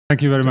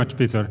Thank you very much,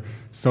 Peter.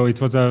 So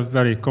it was a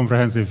very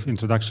comprehensive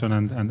introduction,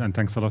 and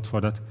thanks a lot for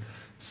that.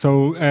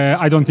 So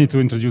I don't need to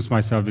introduce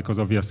myself because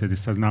obviously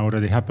this has now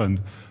already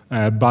happened.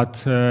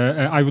 But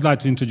I would like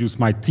to introduce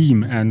my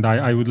team, and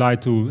I would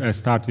like to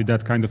start with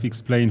that, kind of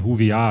explain who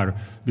we are,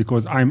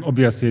 because I'm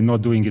obviously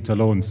not doing it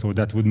alone, so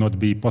that would not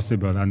be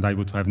possible, and I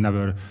would have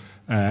never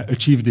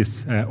achieved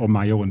this on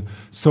my own.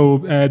 So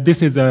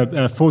this is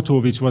a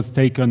photo which was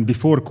taken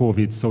before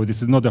COVID, so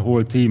this is not the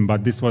whole team,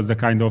 but this was the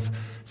kind of,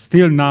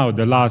 still now,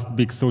 the last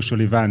big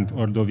social event,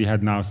 although we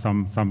had now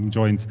some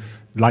joint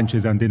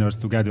lunches and dinners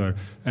together,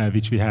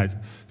 which we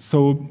had.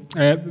 So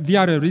we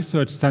are a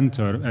research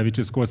center, which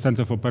is called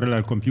Center for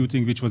Parallel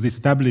Computing, which was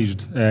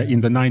established in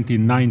the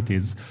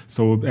 1990s,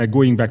 so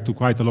going back to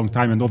quite a long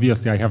time, and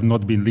obviously I have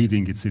not been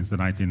leading it since the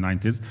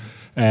 1990s,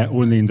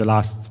 only in the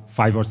last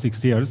 5 or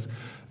 6 years.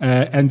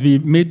 And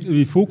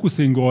we're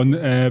focusing on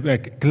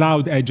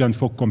cloud, edge, and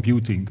fog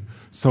computing.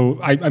 So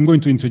I'm going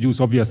to introduce,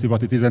 obviously,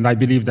 what it is, and I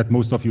believe that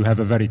most of you have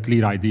a very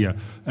clear idea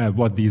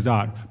what these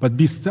are. But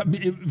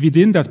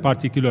within that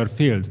particular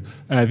field,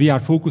 we are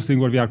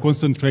focusing, or we are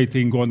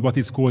concentrating on what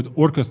is called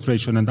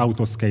orchestration and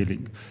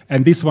autoscaling.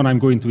 And this one I'm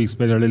going to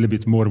explain a little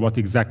bit more what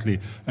exactly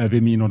we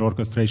mean on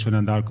orchestration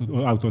and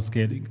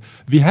autoscaling.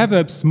 We have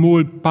a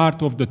small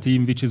part of the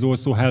team which is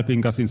also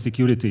helping us in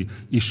security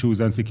issues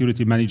and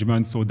security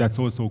management, so that's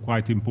also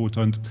quite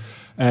important.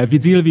 We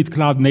deal with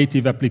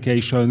cloud-native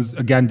applications.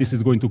 Again, this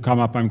is going to come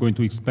up. I'm going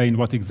to explain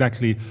what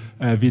exactly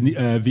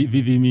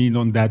we mean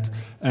on that.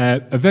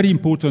 A very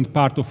important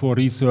part of our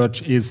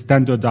research is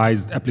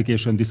standardized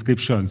application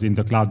descriptions in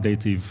the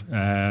cloud-native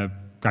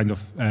kind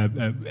of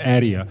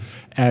area.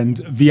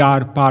 And we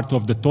are part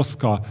of the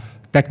TOSCA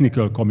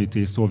technical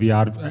committee, so we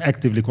are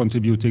actively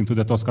contributing to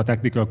the TOSCA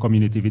technical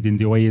community within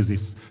the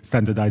OASIS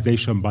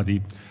standardization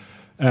body.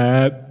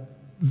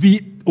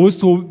 We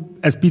also,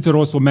 as Peter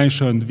also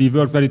mentioned, we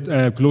work very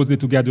closely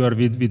together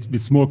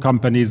with small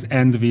companies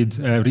and with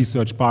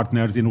research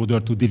partners in order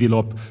to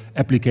develop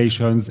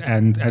applications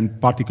and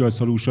particular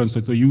solutions, so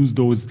to use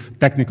those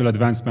technical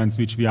advancements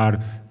which we are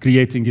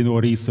creating in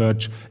our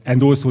research,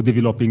 and also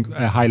developing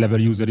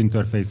high-level user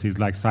interfaces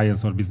like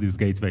science or business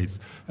gateways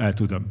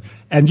to them.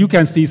 And you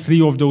can see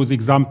 3 of those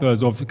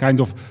examples of kind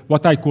of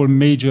what I call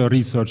major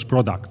research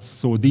products.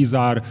 So these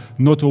are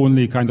not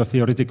only kind of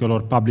theoretical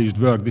or published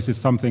work, this is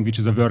something which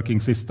is a working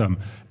system,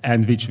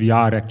 and which we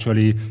are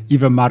actually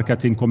even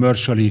marketing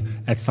commercially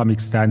at some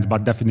extent,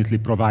 but definitely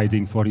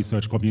providing for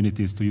research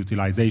communities to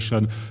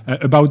utilization.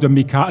 About the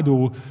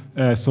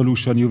MiCADO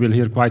solution, you will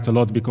hear quite a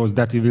lot because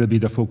that will be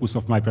the focus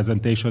of my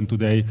presentation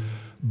today.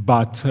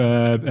 But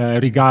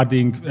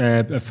regarding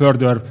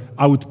further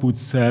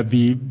outputs,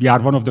 we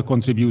are one of the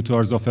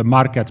contributors of a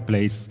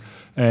marketplace,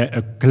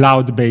 a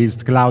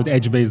cloud-based, cloud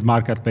edge-based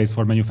marketplace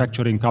for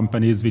manufacturing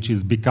companies, which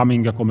is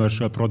becoming a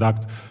commercial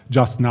product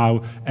just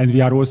now. And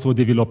we are also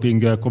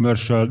developing a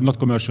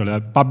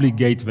a public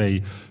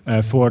gateway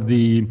for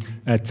the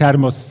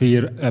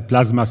thermosphere,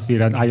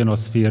 plasmasphere, and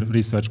ionosphere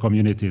research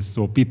communities.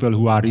 So people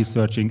who are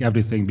researching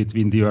everything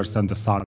between the Earth and the Sun.